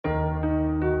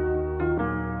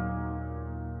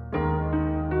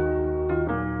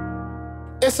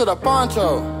It's to the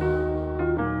Poncho,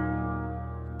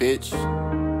 bitch.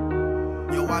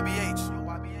 Yo, YBH.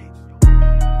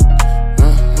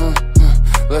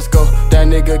 Let's go. That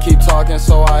nigga keep talking,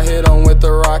 so I hit him with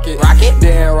the rocket.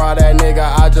 Didn't ride that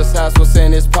nigga, I just asked what's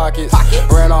in his pockets.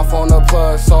 Ran off on the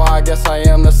plug, so I guess I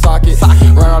am the socket.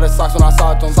 Ran out his socks when I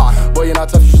socked him. Boy, you're not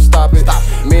tough, you should stop it.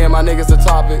 Me and my niggas the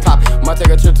topic. Might take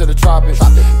a trip to the tropics.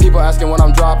 People asking when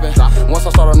I'm dropping. Once I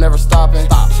start, I'm never stopping.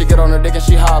 She get on her dick and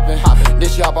she hopping. Then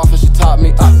she hop off and she top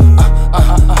me.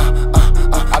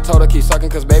 I told her keep sucking,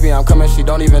 cause baby I'm coming. She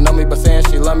don't even know me, but saying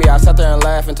she love me. I sat there and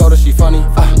laughed and told her she funny.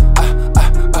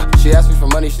 She asked me for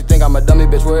money, she think I'm a dummy.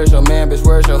 Bitch, where's your man? Bitch,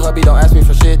 where's your hubby? Don't ask me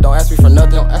for shit, don't ask me for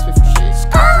nothing. Don't ask me for shit.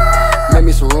 Make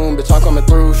me some room, bitch, I'm coming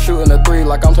through. Shooting a 3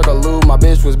 like I'm Turkaloo. My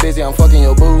bitch was busy, I'm fucking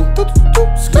your boo.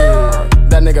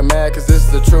 That nigga mad cause this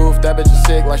is the truth. That bitch is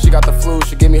sick like she got the flu.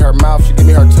 She give me her mouth, she give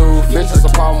me her tooth. Bitch, it's a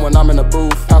problem when I'm in the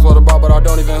booth. Pass with a ball, but I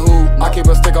don't even hoop. I keep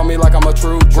a stick on me like I'm a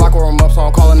troop. Block warm up, so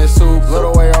I'm calling it soup.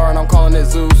 Little AR and I'm calling it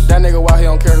Zeus. That nigga wild, he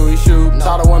don't care who he shoot.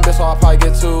 Tired of one bitch, so I'll probably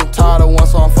get two. Tired of one,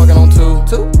 so I'm fucking on two.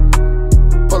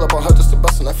 Pull up on her just to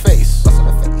bust in her face. Pull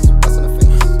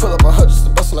up on her just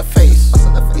to bust in her face.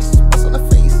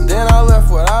 Then I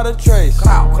left without a trace.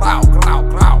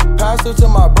 Passed her to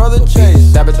my brother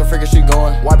Chase. That bitch a freakin', she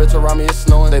going. White bitch around me is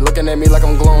snowing. They looking at me like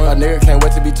I'm glowing. A nigga can't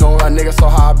wait to be torn. A nigga so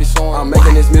high I be soaring. I'm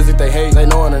making this music they hate. They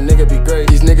knowin' a nigga be great.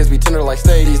 These niggas be tender like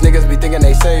steak. These niggas be thinking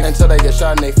they safe until they get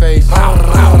shot in they face.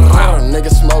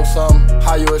 Niggas smoke something.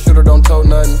 How you a shooter don't tote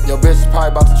nothing. Your bitch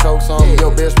probably about to choke something.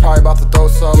 Your bitch probably about to throw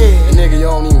something. Nigga, you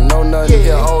don't even know nothing.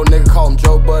 Yeah, old nigga call him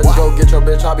Joe Budden. Go get your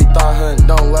bitch, I be thigh hunting.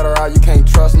 Don't let her out, you can't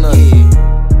trust nothing.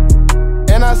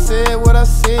 And I said what I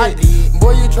said.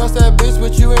 Boy, you trust that bitch,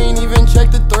 but you ain't even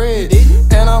checked the thread.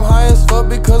 And I'm high as fuck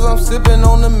because I'm sipping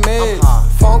on the meds.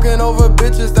 Funkin' over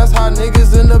bitches, that's how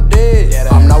niggas end up dead.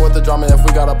 I'm not with the drama, if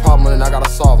we got a problem, then I gotta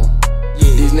solve them.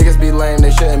 These niggas be lame,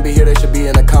 they shouldn't be here, they should be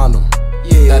in a condom.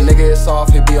 That nigga is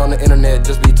soft, he be on the internet,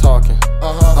 just be talking.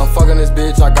 I'm fucking this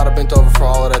bitch, I got her bent over for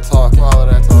all of that talking.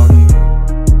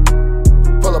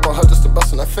 Pull up on her just to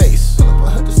bust in her face. Pull up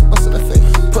on her just to bust in her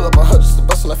face. Pull up on her just to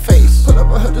bust in her face. Pull up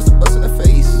on her just to bust in her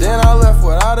face. Then I left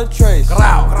without a trace.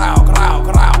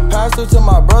 Passed her to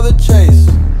my brother Chase.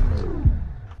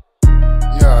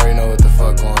 You already know what the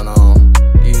fuck going on.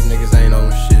 These niggas ain't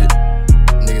on shit.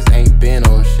 Niggas ain't been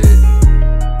on shit.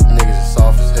 Niggas is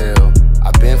soft as hell.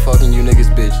 I been fucking you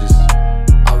niggas bitches.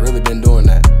 I really been doing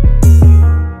that.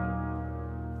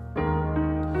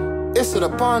 It's to the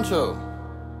Poncho,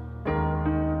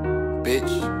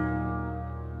 bitch.